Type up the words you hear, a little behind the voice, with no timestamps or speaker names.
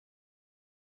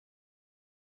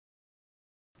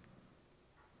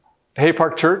Hey,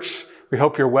 Park Church, we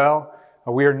hope you're well.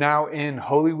 We are now in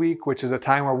Holy Week, which is a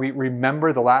time where we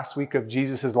remember the last week of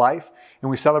Jesus' life, and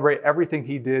we celebrate everything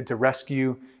he did to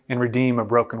rescue and redeem a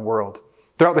broken world.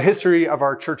 Throughout the history of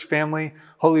our church family,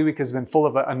 Holy Week has been full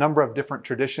of a number of different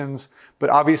traditions, but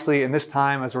obviously in this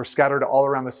time, as we're scattered all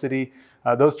around the city,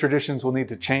 those traditions will need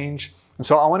to change. And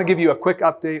so I want to give you a quick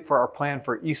update for our plan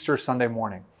for Easter Sunday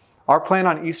morning. Our plan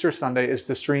on Easter Sunday is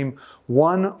to stream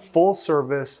one full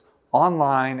service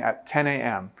online at 10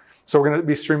 a.m. So we're going to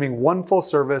be streaming one full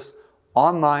service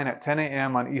online at 10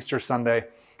 a.m. on Easter Sunday.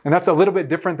 And that's a little bit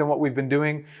different than what we've been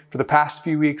doing for the past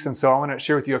few weeks. And so I want to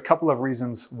share with you a couple of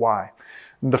reasons why.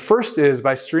 The first is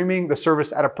by streaming the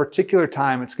service at a particular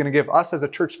time, it's going to give us as a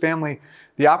church family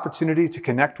the opportunity to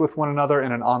connect with one another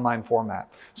in an online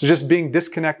format. So just being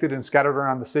disconnected and scattered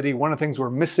around the city, one of the things we're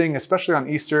missing, especially on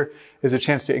Easter, is a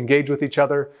chance to engage with each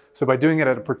other. So by doing it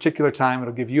at a particular time,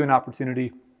 it'll give you an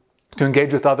opportunity to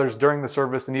engage with others during the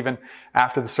service and even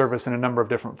after the service in a number of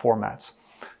different formats.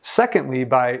 Secondly,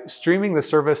 by streaming the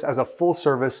service as a full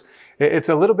service, it's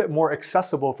a little bit more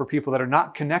accessible for people that are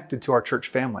not connected to our church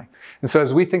family. And so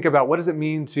as we think about what does it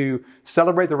mean to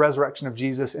celebrate the resurrection of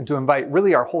Jesus and to invite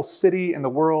really our whole city and the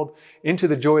world into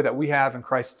the joy that we have in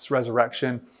Christ's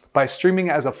resurrection, by streaming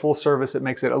it as a full service, it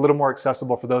makes it a little more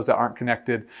accessible for those that aren't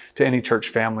connected to any church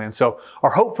family. And so our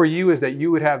hope for you is that you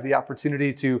would have the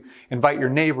opportunity to invite your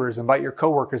neighbors, invite your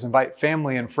coworkers, invite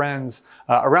family and friends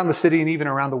around the city and even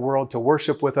around the world to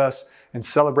worship with us and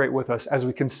celebrate with us as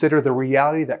we consider the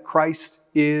reality that Christ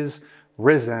is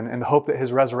risen and the hope that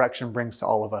his resurrection brings to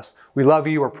all of us. We love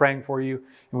you, we're praying for you,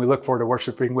 and we look forward to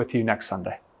worshiping with you next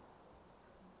Sunday.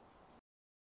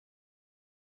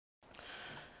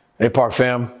 Hey, Park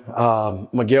fam.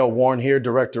 Miguel Warren here,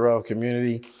 Director of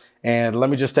Community. And let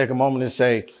me just take a moment and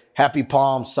say, Happy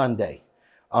Palm Sunday.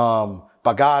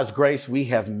 By God's grace, we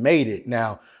have made it.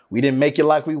 Now, we didn't make it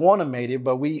like we want to made it,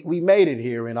 but we made it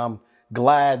here. And I'm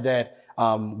glad that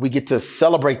we get to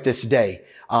celebrate this day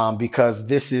because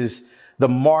this is the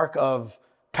mark of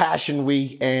Passion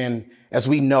Week. And as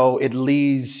we know, it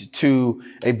leads to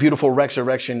a beautiful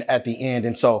resurrection at the end.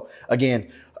 And so,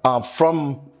 again,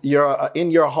 from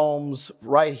in your homes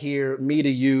right here, me to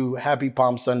you, Happy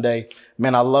Palm Sunday.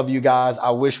 Man, I love you guys.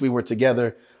 I wish we were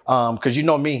together because you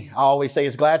know me. I always say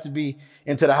it's glad to be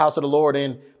into the house of the Lord.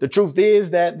 And the truth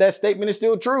is that statement is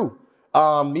still true.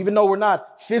 Even though we're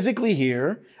not physically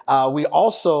here, we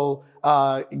also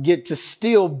get to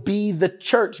still be the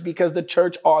church because the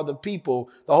church are the people,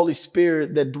 the Holy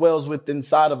Spirit that dwells within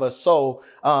inside of us. So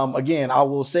again, I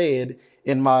will say it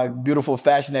in my beautiful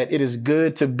fashion that it is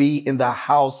good to be in the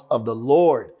house of the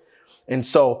Lord. And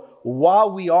so while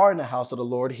we are in the house of the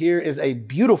Lord, here is a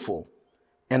beautiful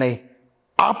and a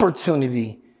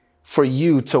opportunity for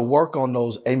you to work on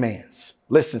those amens.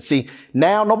 Listen, see,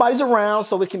 now nobody's around,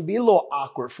 so it can be a little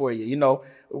awkward for you. You know,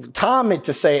 time it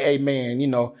to say amen, you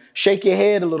know, shake your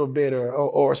head a little bit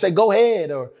or say, go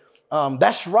ahead. Or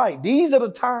that's right. These are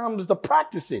the times to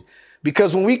practice it,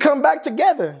 because when we come back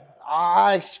together,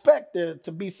 I expect there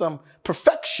to be some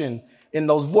perfection in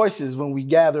those voices when we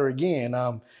gather again,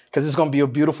 because it's going to be a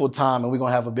beautiful time and we're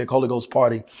going to have a big Holy Ghost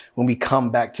party when we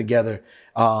come back together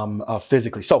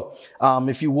physically. So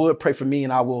if you would pray for me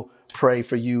and I will pray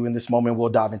for you in this moment, we'll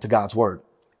dive into God's word.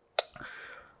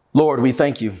 Lord, we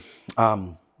thank you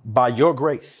by your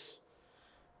grace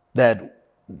that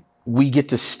we get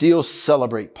to still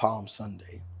celebrate Palm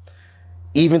Sunday.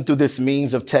 Even through this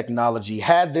means of technology.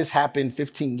 Had this happened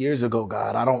 15 years ago,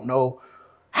 God, I don't know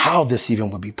how this even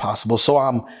would be possible. So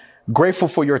I'm grateful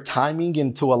for your timing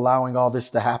into allowing all this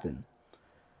to happen.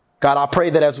 God, I pray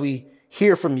that as we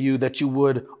hear from you, that you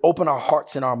would open our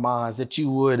hearts and our minds, that you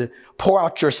would pour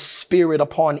out your spirit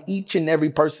upon each and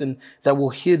every person that will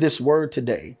hear this word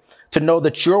today, to know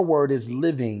that your word is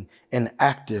living and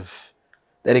active,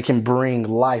 that it can bring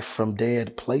life from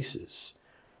dead places.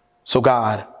 So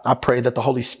God, I pray that the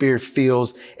Holy Spirit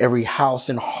fills every house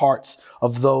and hearts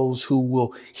of those who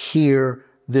will hear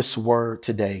this word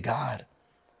today, God.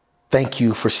 Thank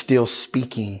you for still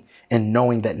speaking and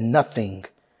knowing that nothing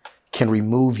can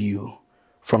remove you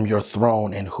from your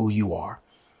throne and who you are.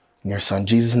 In your son,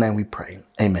 Jesus' name we pray.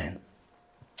 Amen.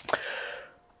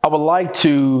 I would like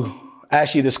to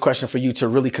ask you this question for you to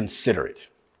really consider it.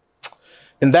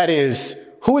 And that is,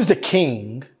 who is the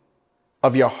king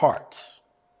of your heart?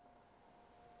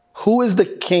 Who is the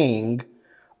king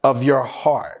of your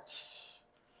hearts?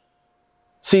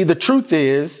 See, the truth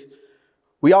is,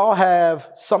 we all have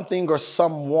something or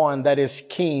someone that is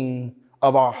king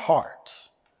of our heart.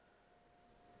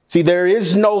 See, there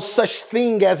is no such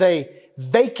thing as a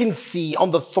vacancy on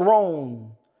the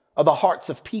throne of the hearts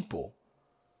of people.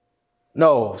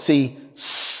 No, see,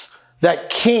 that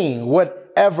king,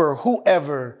 whatever,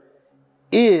 whoever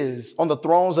is on the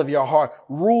thrones of your heart,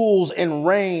 rules and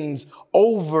reigns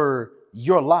over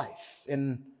your life.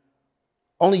 And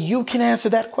only you can answer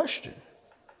that question.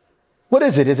 What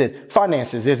is it? Is it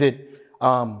finances? Is it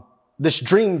this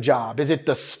dream job? Is it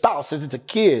the spouse? Is it the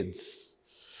kids?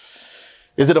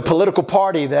 Is it a political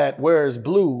party that wears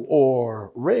blue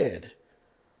or red?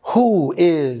 Who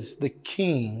is the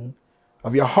king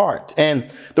of your heart?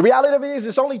 And the reality of it is,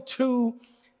 there's only two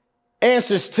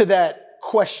answers to that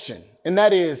question. And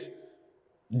that is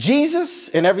Jesus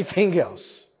and everything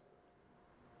else.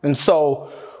 And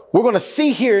so we're going to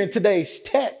see here in today's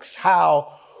text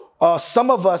how some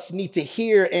of us need to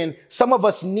hear, and some of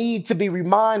us need to be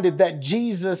reminded that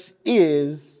Jesus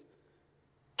is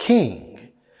King.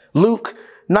 Luke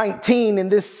 19, in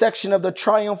this section of the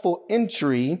triumphal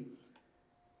entry,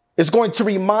 is going to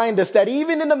remind us that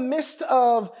even in the midst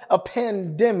of a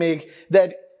pandemic,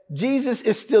 that Jesus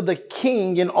is still the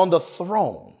King and on the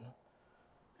throne.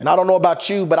 And I don't know about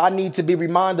you, but I need to be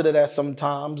reminded of that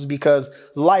sometimes, because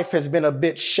life has been a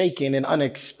bit shaken and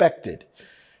unexpected.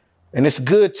 And it's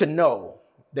good to know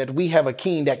that we have a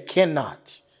king that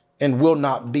cannot and will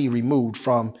not be removed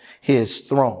from his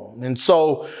throne. And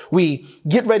so we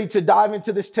get ready to dive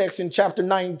into this text in chapter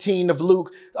 19 of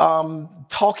Luke,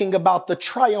 talking about the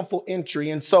triumphal entry.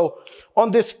 And so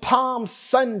on this Palm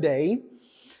Sunday,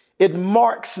 it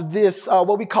marks this,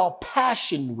 what we call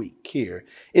Passion Week here.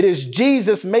 It is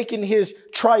Jesus making his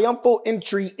triumphal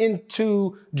entry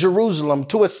into Jerusalem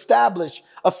to establish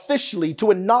officially, to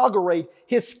inaugurate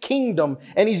his kingdom.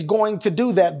 And he's going to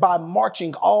do that by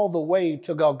marching all the way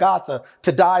to Golgotha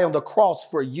to die on the cross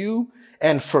for you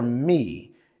and for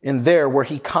me. And there where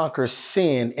he conquers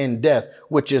sin and death,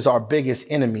 which is our biggest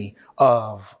enemy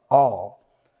of all.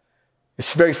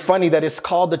 It's very funny that it's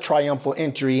called the triumphal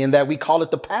entry and that we call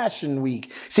it the Passion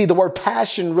Week. See, the word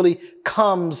passion really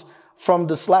comes from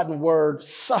this Latin word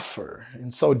suffer.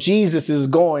 And so Jesus is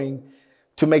going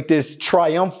to make this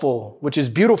triumphal, which is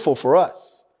beautiful for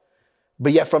us,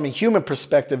 but yet from a human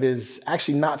perspective is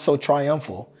actually not so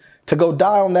triumphal, to go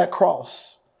die on that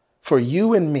cross for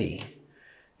you and me.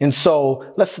 And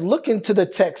so let's look into the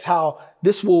text, how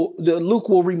Luke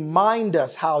will remind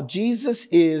us how Jesus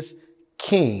is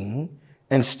King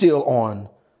and still on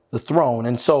the throne.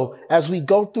 And so as we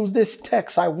go through this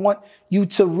text, I want you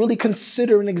to really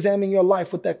consider and examine your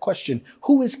life with that question.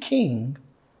 Who is King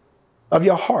of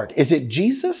your heart? Is it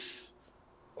Jesus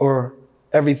or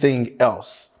everything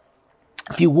else?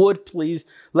 If you would, please,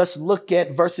 let's look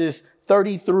at verses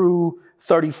 30 through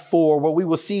 34, where we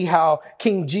will see how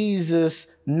King Jesus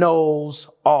knows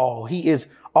all. He is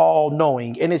all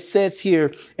knowing. And it says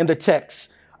here in the text,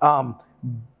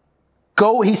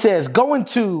 he says, go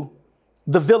into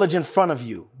the village in front of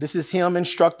you. This is him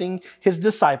instructing his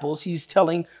disciples. He's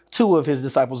telling two of his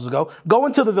disciples to go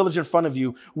into the village in front of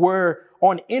you, where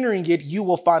on entering it, you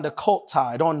will find a colt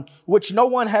tied on which no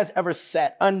one has ever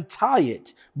sat. Untie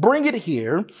it. Bring it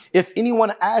here. If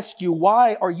anyone asks you,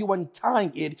 why are you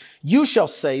untying it? You shall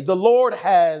say, the Lord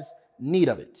has need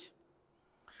of it.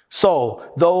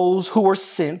 So those who were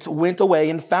sent went away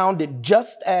and found it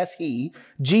just as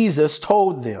Jesus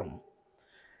told them.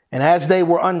 And as they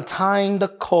were untying the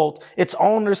colt, its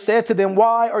owner said to them,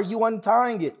 why are you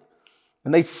untying it?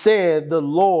 And they said, the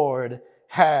Lord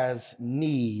has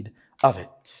need of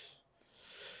it.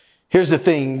 Here's the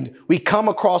thing. We come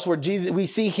across where we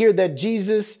see here that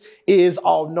Jesus is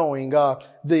all knowing.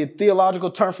 The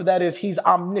theological term for that is he's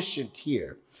omniscient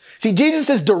here. See, Jesus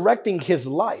is directing his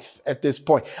life at this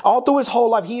point. All through his whole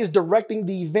life, he is directing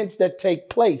the events that take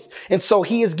place. And so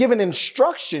he is given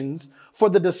instructions for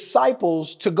the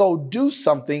disciples to go do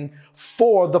something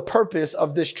for the purpose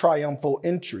of this triumphal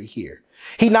entry here.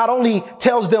 He not only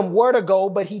tells them where to go,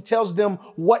 but he tells them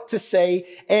what to say,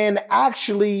 and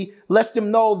actually lets them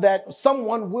know that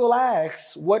someone will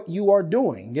ask what you are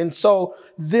doing. And so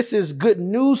this is good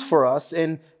news for us.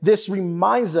 And this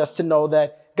reminds us to know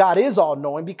that God is all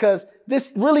knowing, because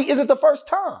this really isn't the first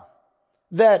time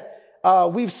that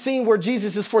we've seen where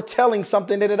Jesus is foretelling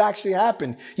something that had actually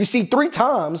happened. You see, 3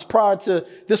 times prior to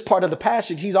this part of the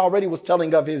passage, he's already was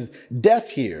telling of his death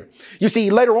here. You see,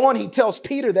 later on, he tells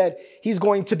Peter that he's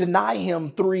going to deny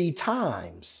him 3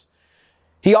 times.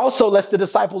 He also lets the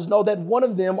disciples know that one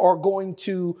of them are going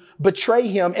to betray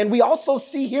him. And we also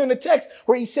see here in the text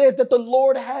where he says that the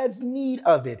Lord has need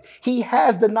of it. He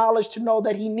has the knowledge to know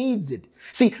that he needs it.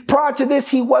 See, prior to this,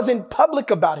 he wasn't public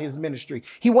about his ministry.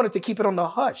 He wanted to keep it on the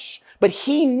hush, but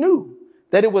he knew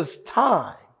that it was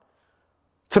time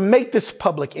to make this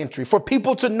public entry, for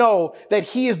people to know that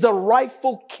he is the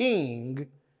rightful king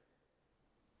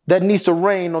that needs to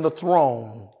reign on the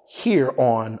throne here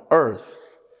on earth.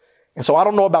 And so I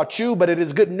don't know about you, but it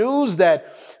is good news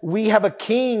that we have a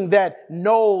king that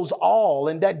knows all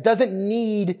and that doesn't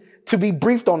need to be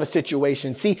briefed on a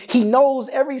situation. See, he knows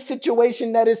every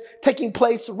situation that is taking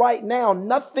place right now.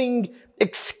 Nothing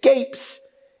escapes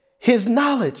his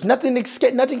knowledge. Nothing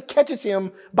catches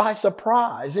him by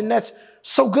surprise. And that's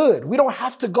so good. We don't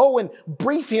have to go and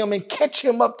brief him and catch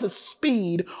him up to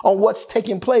speed on what's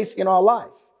taking place in our life.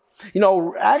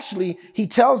 Actually, he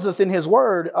tells us in his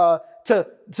word to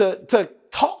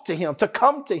talk to him, to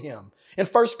come to him. In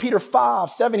 1 Peter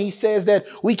 5:7, he says that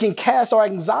we can cast our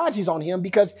anxieties on him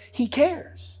because he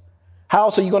cares. How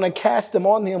else are you going to cast them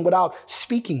on him without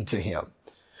speaking to him?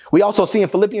 We also see in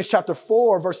Philippians chapter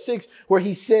 4, verse 6, where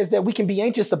he says that we can be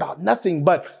anxious about nothing,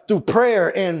 but through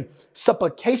prayer and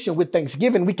supplication with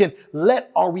thanksgiving, we can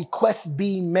let our requests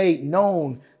be made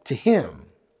known to him.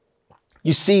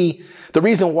 You see, the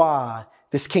reason why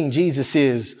this King Jesus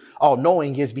is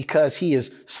all-knowing is because he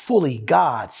is fully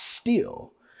God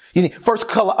still.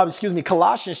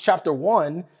 Colossians chapter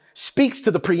 1 speaks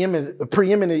to the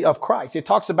preeminence of Christ. It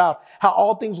talks about how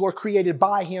all things were created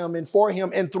by him and for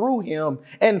him and through him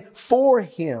and for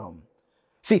him.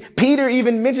 See, Peter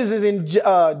even mentions it in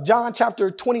John chapter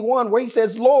 21, where he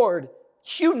says, Lord,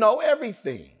 you know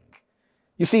everything.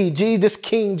 You see, this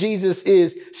King Jesus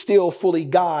is still fully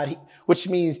God, which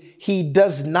means he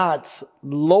does not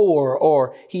lower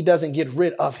or he doesn't get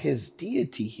rid of his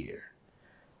deity here.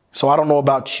 So I don't know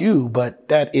about you, but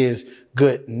that is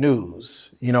good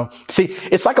news. See,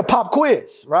 it's like a pop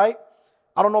quiz, right?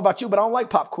 I don't know about you, but I don't like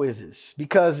pop quizzes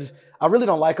because I really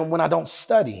don't like them when I don't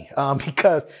study,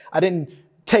 because I didn't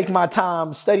take my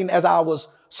time studying as I was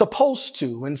supposed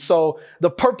to. And so the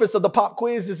purpose of the pop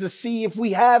quiz is to see if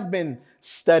we have been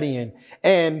studying.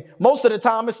 And most of the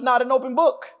time it's not an open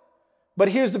book. But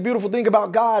here's the beautiful thing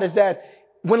about God is that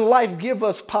when life gives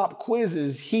us pop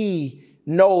quizzes, he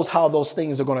knows how those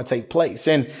things are going to take place.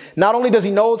 And not only does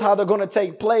he knows how they're going to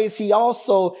take place, he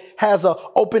also has an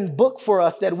open book for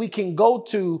us that we can go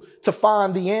to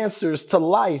find the answers to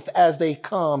life as they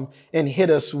come and hit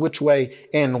us which way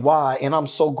and why. And I'm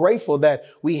so grateful that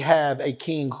we have a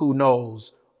king who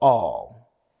knows all.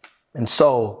 And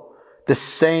so the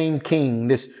same king,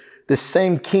 this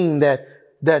same king that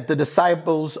the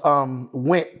disciples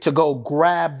went to go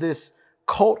grab this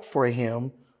colt for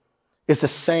him, is the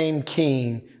same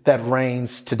king that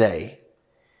reigns today.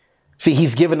 See,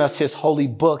 he's given us his holy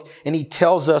book and he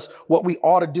tells us what we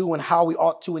ought to do and how we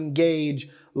ought to engage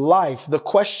life. The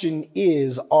question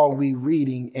is, are we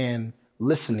reading and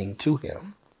listening to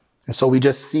him? And so we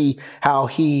just see how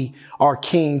our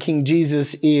King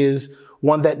Jesus, is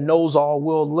one that knows all.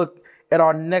 We'll look at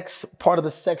our next part of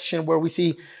the section where we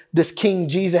see this King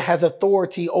Jesus has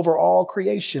authority over all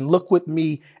creation. Look with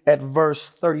me at verse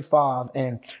 35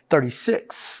 and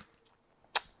 36.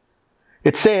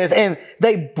 It says, and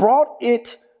they brought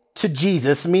it to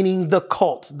Jesus, meaning the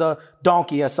colt, the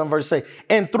donkey, as some verses say,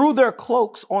 and threw their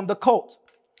cloaks on the colt.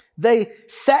 They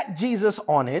sat Jesus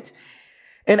on it.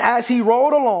 And as he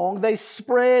rode along, they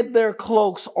spread their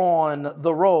cloaks on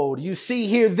the road. You see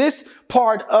here, this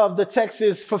part of the text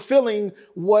is fulfilling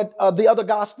what the other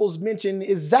gospels mention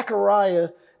is Zechariah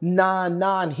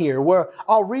 9:9 here, where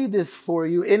I'll read this for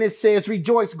you. And it says,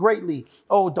 rejoice greatly,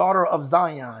 O daughter of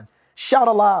Zion. Shout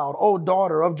aloud, O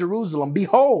daughter of Jerusalem.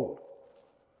 Behold,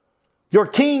 your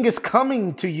king is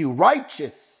coming to you,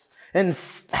 righteous and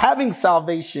having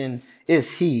salvation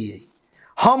is he,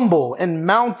 humble and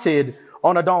mounted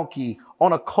on a donkey,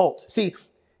 on a colt. See,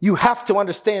 you have to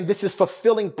understand this is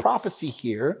fulfilling prophecy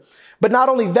here. But not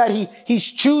only that, he's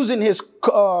choosing his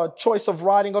choice of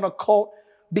riding on a colt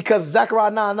because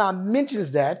Zechariah 9:9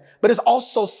 mentions that, but it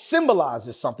also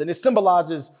symbolizes something. It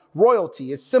symbolizes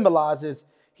royalty. It symbolizes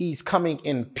he's coming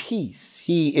in peace.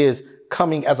 He is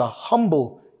coming as a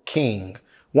humble king,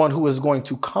 one who is going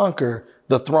to conquer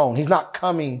the throne. He's not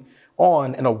coming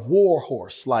on in a war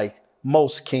horse like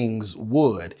most kings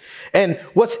would. And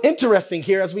what's interesting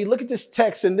here as we look at this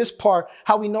text in this part,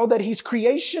 how we know that he's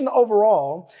creation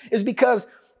overall is because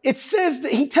it says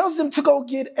that he tells them to go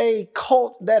get a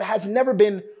colt that has never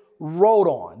been rode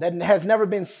on, that has never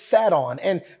been sat on,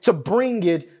 and to bring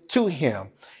it to him.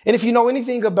 And if you know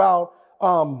anything about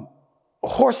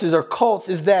horses or colts,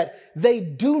 is that they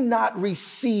do not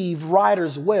receive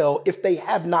riders well if they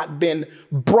have not been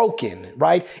broken,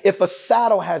 right? If a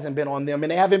saddle hasn't been on them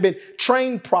and they haven't been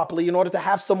trained properly in order to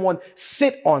have someone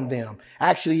sit on them.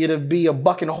 Actually, it'd be a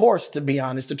bucking horse, to be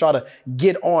honest, to try to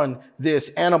get on this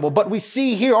animal. But we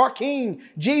see here our King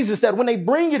Jesus, that when they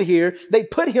bring it here, they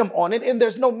put him on it. And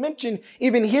there's no mention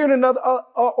even here in another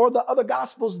or the other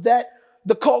gospels that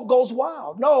the cult goes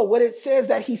wild. No, what it says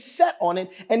that he sat on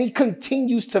it and he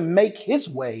continues to make his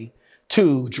way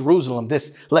to Jerusalem.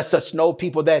 This lets us know,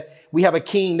 people, that we have a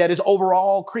king that is over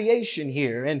all creation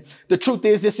here. And the truth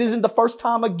is, this isn't the first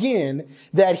time again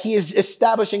that he is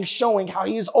establishing, showing how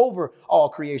he is over all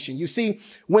creation. You see,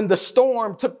 when the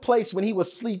storm took place, when he was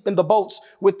asleep in the boats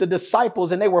with the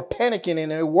disciples and they were panicking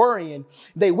and they were worrying,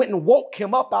 they went and woke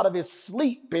him up out of his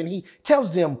sleep. And he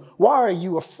tells them, why are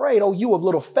you afraid? Oh, you of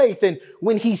little faith. And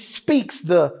when he speaks,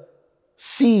 the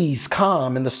seas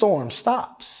calm and the storm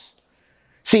stops.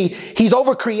 See, he's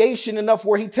over creation enough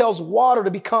where he tells water to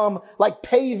become like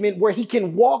pavement where he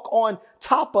can walk on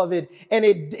top of it and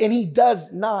he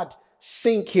does not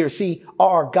sink here. See,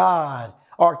 our God,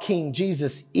 our King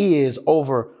Jesus is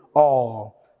over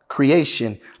all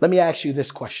creation. Let me ask you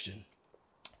this question.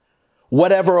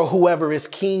 Whatever or whoever is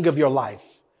king of your life,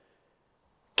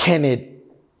 can it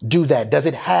do that? Does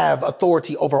it have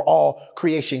authority over all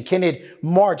creation? Can it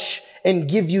march and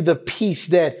give you the peace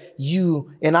that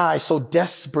you and I so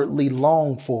desperately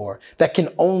long for, that can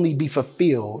only be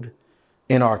fulfilled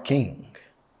in our King?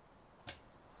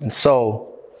 And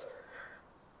so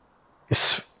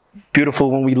it's beautiful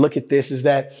when we look at this is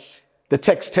that the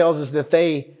text tells us that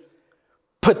they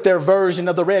put their version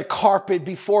of the red carpet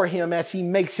before him as he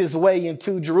makes his way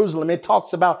into Jerusalem. It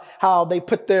talks about how they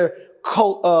put their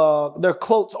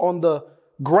cloaks on the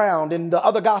ground, and the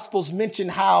other gospels mention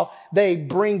how they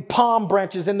bring palm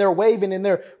branches and they're waving and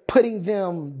they're putting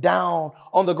them down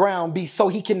on the ground so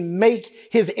he can make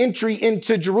his entry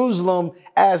into Jerusalem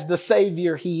as the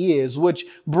Savior he is, which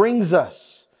brings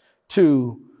us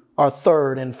to our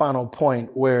third and final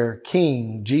point, where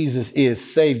King Jesus is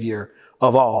Savior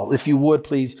of all. If you would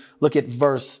please look at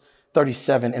verse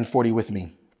 37 and 40 with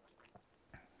me.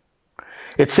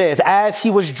 It says, as he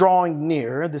was drawing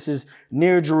near, this is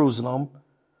near Jerusalem,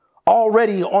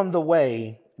 already on the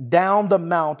way down the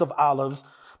Mount of Olives,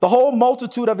 the whole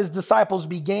multitude of his disciples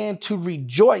began to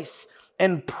rejoice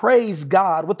and praise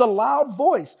God with a loud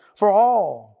voice for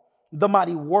all the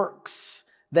mighty works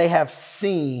they have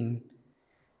seen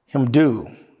him do.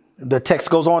 The text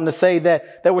goes on to say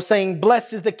that they were saying,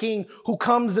 blessed is the King who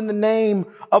comes in the name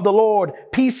of the Lord,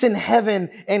 peace in heaven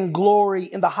and glory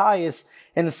in the highest.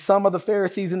 And some of the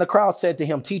Pharisees in the crowd said to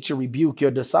him, teacher, rebuke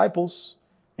your disciples.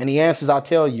 And he answers, I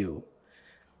tell you,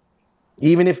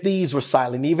 even if these were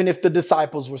silent, even if the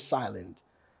disciples were silent,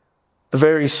 the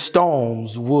very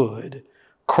stones would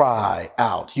cry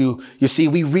out. You see,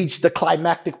 we reached the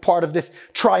climactic part of this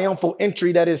triumphal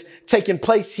entry that is taking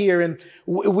place here. And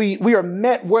we are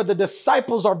met where the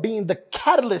disciples are being the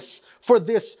catalysts for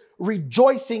this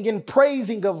rejoicing and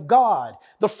praising of God.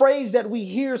 The phrase that we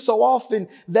hear so often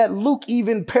that Luke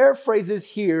even paraphrases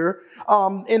here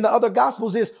in the other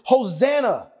gospels is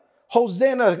Hosanna,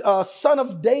 Hosanna, son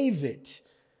of David.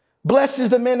 Blessed is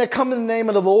the man that comes in the name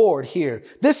of the Lord here.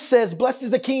 This says, blessed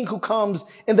is the King who comes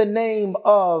in the name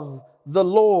of the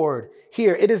Lord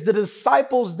here. It is the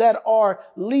disciples that are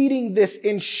leading this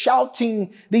in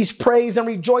shouting these praise and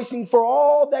rejoicing for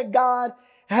all that God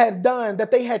had done,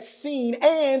 that they had seen,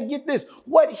 and get this,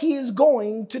 what he is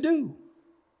going to do.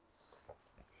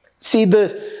 See,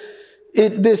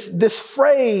 this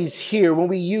phrase here, when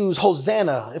we use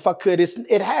Hosanna, if I could,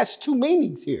 it has two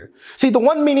meanings here. See, the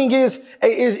one meaning is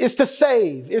to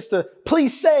save. It's to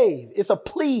please save. It's a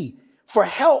plea for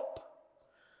help.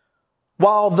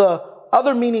 While the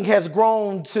other meaning has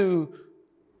grown to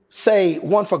say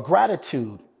one for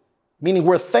gratitude, meaning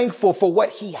we're thankful for what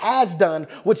he has done,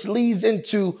 which leads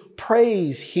into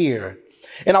praise here.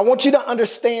 And I want you to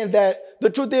understand that the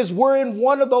truth is we're in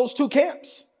one of those two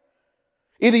camps.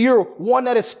 Either you're one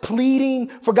that is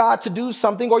pleading for God to do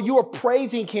something, or you are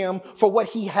praising him for what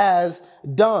he has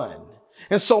done.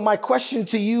 And so my question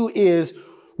to you is,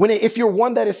 if you're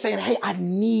one that is saying, hey, I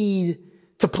need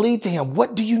to plead to him,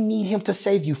 what do you need him to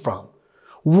save you from?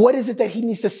 What is it that he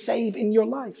needs to save in your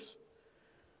life?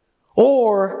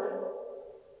 Or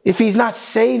if he's not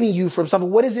saving you from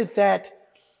something, what is it that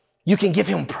you can give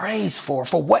him praise for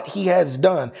what he has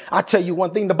done? I tell you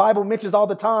one thing, the Bible mentions all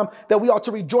the time that we ought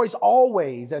to rejoice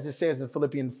always, as it says in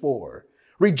Philippians 4.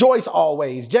 Rejoice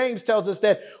always. James tells us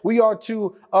that we are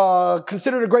to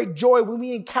consider it a great joy when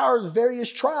we encounter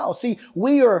various trials. See,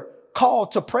 we are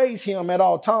called to praise him at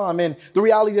all time. And the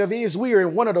reality of it is we are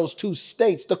in one of those two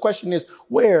states. The question is,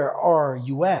 where are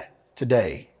you at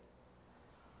today?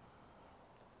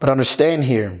 But understand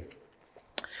here,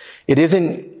 it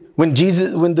isn't when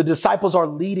the disciples are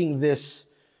leading this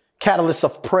catalysts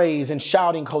of praise and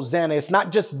shouting Hosanna. It's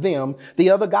not just them.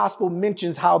 The other gospel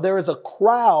mentions how there is a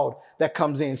crowd that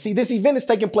comes in. See, this event is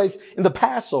taking place in the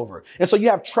Passover. And so you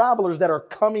have travelers that are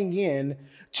coming in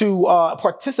to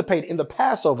participate in the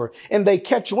Passover, and they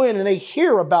catch wind and they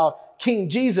hear about King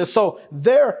Jesus. So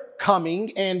they're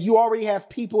coming, and you already have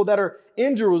people that are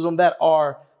in Jerusalem that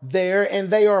are there, and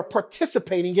they are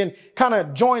participating and kind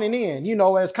of joining in,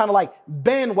 as kind of like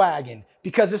bandwagon,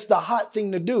 because it's the hot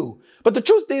thing to do. But the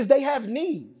truth is they have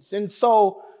needs. And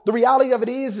so the reality of it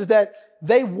is that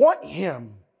they want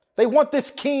him. They want this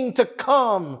king to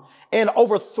come and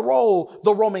overthrow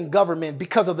the Roman government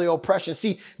because of the oppression.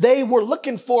 See, they were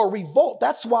looking for a revolt.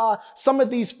 That's why some of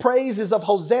these praises of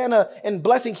Hosanna and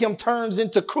blessing him turns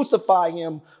into crucify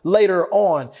him later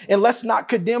on. And let's not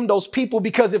condemn those people,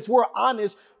 because if we're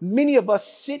honest, many of us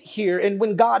sit here, and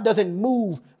when God doesn't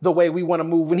move the way we want to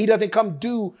move, when he doesn't come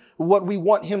do what we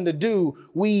want him to do,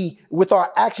 we, with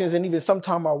our actions and even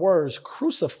sometimes our words,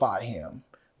 crucify him.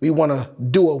 We want to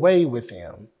do away with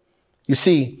him. You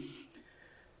see,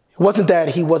 it wasn't that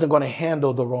he wasn't going to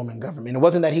handle the Roman government. It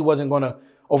wasn't that he wasn't going to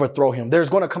overthrow him. There's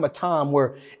going to come a time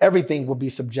where everything will be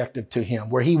subjective to him,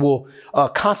 where he will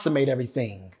consummate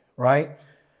everything, right?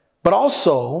 But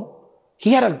also,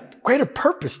 he had a greater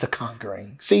purpose to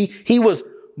conquering. See, he was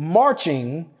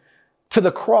marching to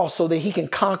the cross so that he can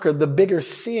conquer the bigger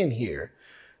sin here,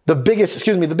 the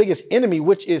biggest enemy,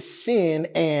 which is sin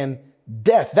and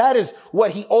death. That is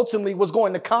what he ultimately was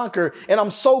going to conquer. And I'm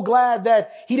so glad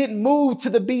that he didn't move to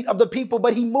the beat of the people,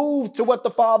 but he moved to what the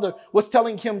Father was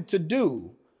telling him to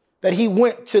do. That he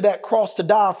went to that cross to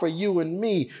die for you and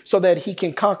me so that he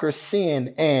can conquer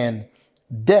sin and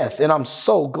death. And I'm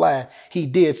so glad he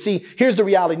did. See, here's the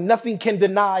reality. Nothing can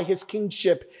deny his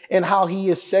kingship and how he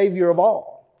is Savior of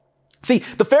all. See,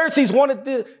 the Pharisees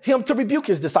wanted him to rebuke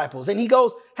his disciples. And he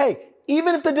goes, hey,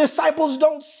 even if the disciples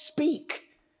don't speak,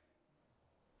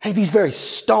 hey, these very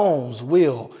stones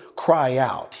will cry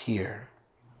out here.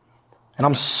 And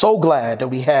I'm so glad that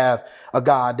we have a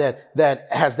God that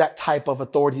has that type of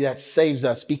authority that saves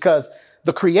us, because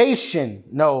the creation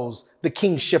knows the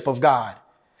kingship of God.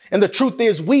 And the truth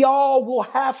is, we all will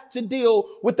have to deal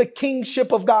with the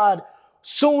kingship of God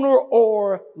sooner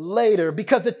or later,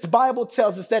 because the Bible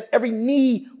tells us that every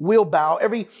knee will bow,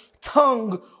 every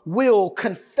tongue will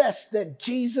confess that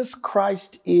Jesus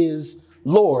Christ is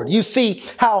Lord. You see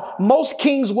how most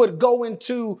kings would go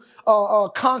into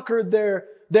conquer their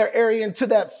area into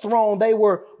that throne. They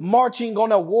were marching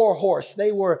on a war horse.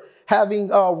 They were having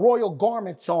royal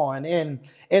garments on and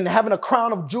having a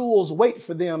crown of jewels wait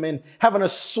for them, and having a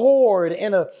sword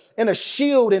and a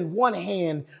shield in one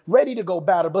hand, ready to go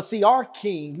battle. But see, our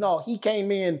king, no, he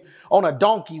came in on a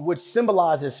donkey, which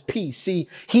symbolizes peace. See,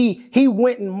 he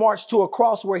went and marched to a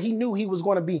cross where he knew he was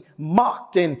going to be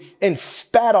mocked and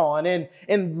spat on.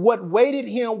 And what waited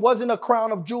him wasn't a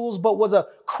crown of jewels, but was a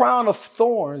crown of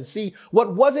thorns. See,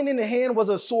 what wasn't in the hand was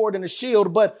a sword and a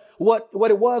shield, but what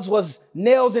it was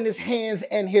nails in his hands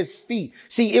and his feet.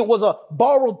 See, it was a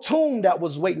borrowed tomb that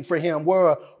was waiting for him, where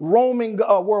a Roman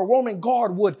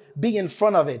guard would be in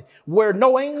front of it, where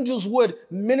no angels would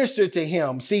minister to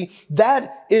him. See,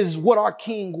 that is what our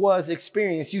king was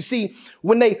experiencing. You see,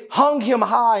 when they hung him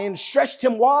high and stretched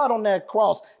him wide on that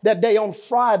cross that day on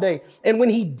Friday, and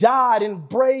when he died and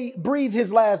breathed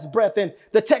his last breath, and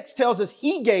the text tells us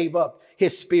he gave up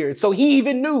his spirit. So he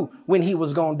even knew when he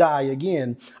was going to die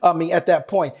again. At that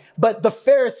point. But the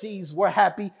Pharisees were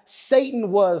happy.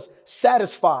 Satan was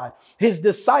satisfied. His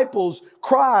disciples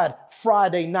cried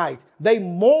Friday night. They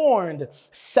mourned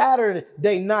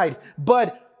Saturday night.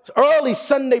 But early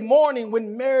Sunday morning,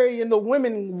 when Mary and the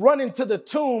women run into the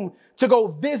tomb to go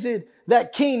visit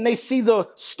that king, they see the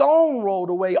stone rolled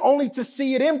away, only to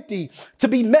see it empty, to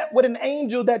be met with an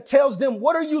angel that tells them,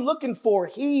 what are you looking for?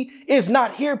 He is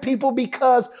not here, people,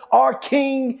 because our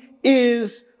king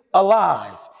is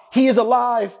alive. He is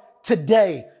alive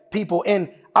today, people. And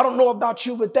I don't know about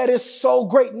you, but that is so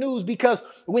great news, because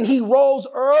when he rose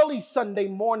early Sunday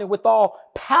morning with all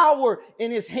power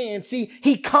in his hand, see,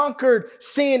 he conquered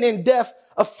sin and death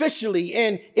officially,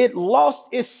 and it lost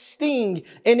its sting,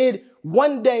 and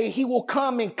one day he will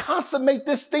come and consummate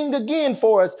this thing again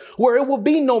for us, where it will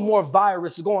be no more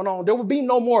virus going on. There will be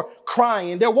no more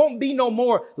crying. There won't be no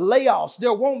more layoffs.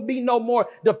 There won't be no more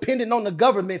dependent on the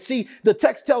government. See, the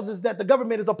text tells us that the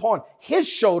government is upon his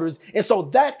shoulders. And so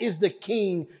that is the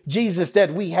King Jesus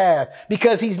that we have,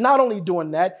 because he's not only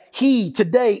doing that, he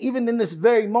today, even in this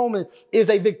very moment, is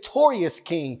a victorious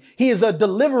king. He is a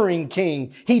delivering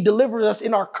king. He delivers us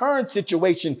in our current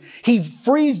situation. He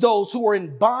frees those who are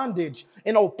in bondage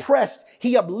and oppressed.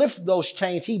 He uplifts those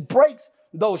chains. He breaks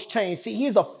those chains. See, he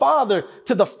is a father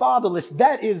to the fatherless.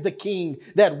 That is the king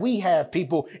that we have,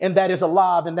 people, and that is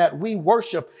alive and that we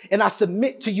worship. And I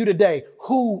submit to you today,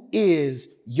 who is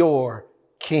your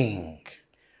king?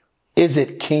 Is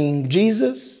it King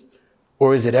Jesus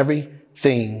or is it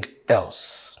everything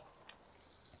else?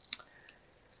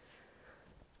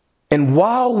 And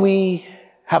while we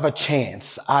have a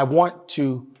chance, I want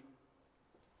to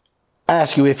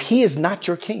ask you, if he is not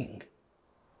your king,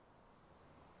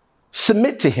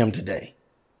 submit to him today.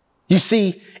 You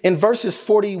see, in verses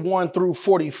 41 through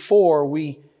 44,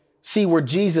 we see where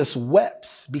Jesus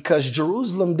wept because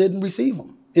Jerusalem didn't receive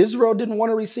him. Israel didn't want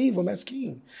to receive him as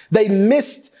king. They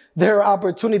missed their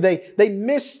opportunity. They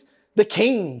missed the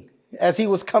king as he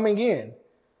was coming in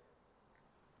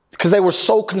because they were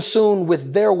so consumed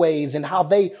with their ways and how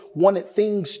they wanted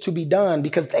things to be done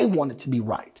because they wanted to be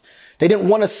right. They didn't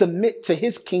want to submit to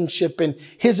his kingship and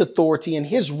his authority and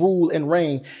his rule and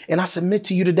reign. And I submit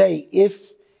to you today, if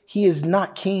he is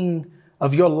not king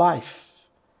of your life,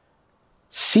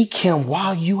 seek him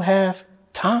while you have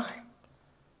time.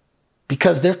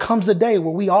 Because there comes a day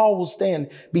where we all will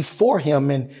stand before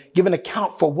him and give an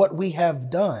account for what we have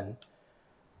done.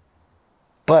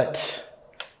 But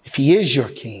if he is your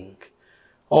king,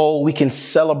 oh, we can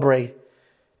celebrate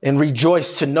and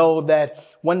rejoice to know that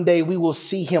one day we will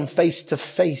see him face to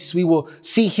face. We will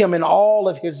see him in all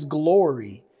of his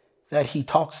glory that he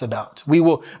talks about. We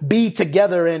will be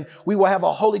together and we will have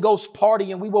a Holy Ghost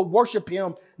party and we will worship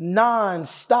him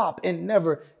non-stop and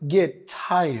never get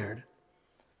tired.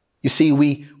 You see,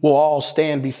 we will all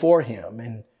stand before him.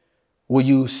 And will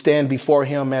you stand before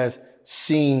him as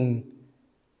seen,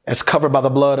 as covered by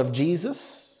the blood of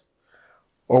Jesus?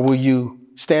 Or will you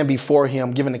stand before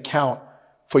him, give an account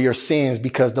for your sins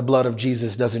because the blood of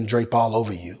Jesus doesn't drape all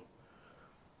over you?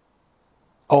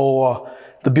 Oh,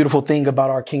 the beautiful thing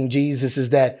about our King Jesus is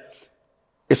that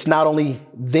it's not only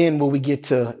then will we get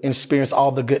to experience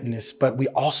all the goodness, but we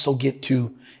also get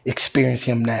to experience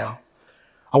him now.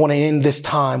 I want to end this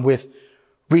time with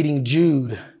reading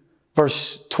Jude,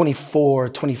 verse 24,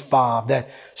 25, that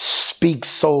speaks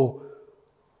so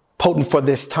potent for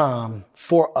this time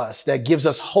for us, that gives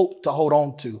us hope to hold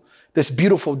on to. This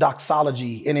beautiful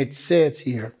doxology. And it says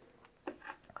here,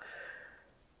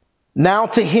 now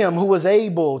to him who was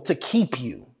able to keep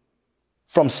you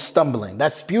from stumbling.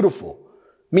 That's beautiful.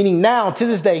 Meaning now to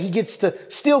this day, he gets to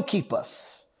still keep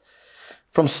us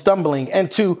from stumbling and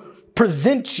to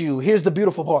present you, here's the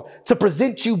beautiful part, to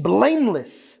present you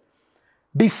blameless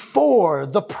before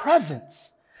the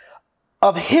presence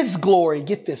of his glory.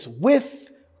 Get this, with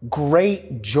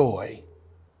great joy.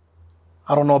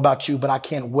 I don't know about you, but I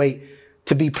can't wait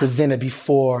to be presented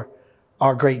before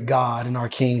our great God and our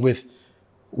King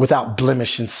without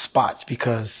blemish and spots,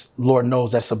 because Lord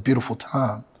knows that's a beautiful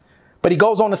time. But he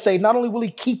goes on to say, not only will he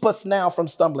keep us now from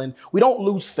stumbling, we don't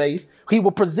lose faith. He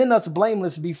will present us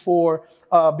blameless before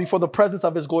the presence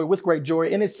of his glory with great joy.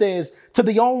 And it says, to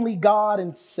the only God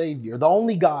and Savior,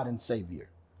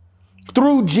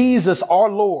 through Jesus, our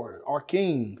Lord, our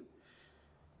King,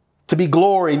 to be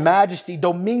glory, majesty,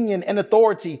 dominion, and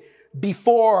authority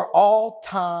before all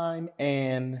time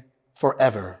and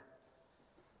forever.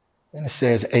 And it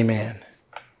says, amen.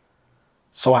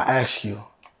 So I ask you,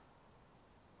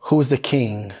 who is the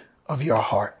king of your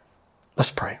heart?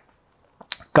 Let's pray.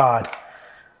 God,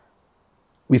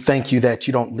 we thank you that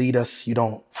you don't lead us, you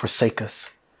don't forsake us.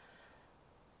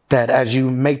 That as you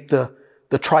make the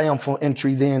triumphal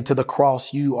entry then to the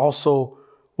cross, you also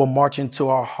will march into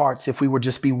our hearts if we would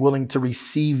just be willing to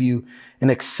receive you and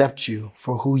accept you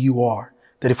for who you are.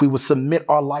 That if we would submit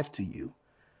our life to you.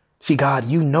 See, God,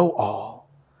 you know all.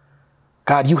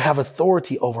 God, you have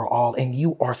authority over all and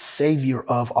you are Savior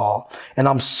of all. And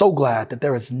I'm so glad that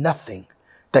there is nothing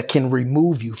that can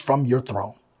remove you from your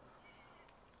throne.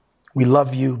 We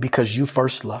love you because you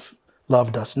first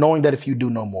loved us, knowing that if you do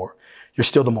no more, you're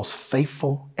still the most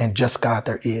faithful and just God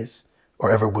there is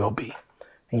or ever will be.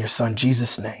 In your son,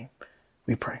 Jesus' name,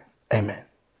 we pray. Amen.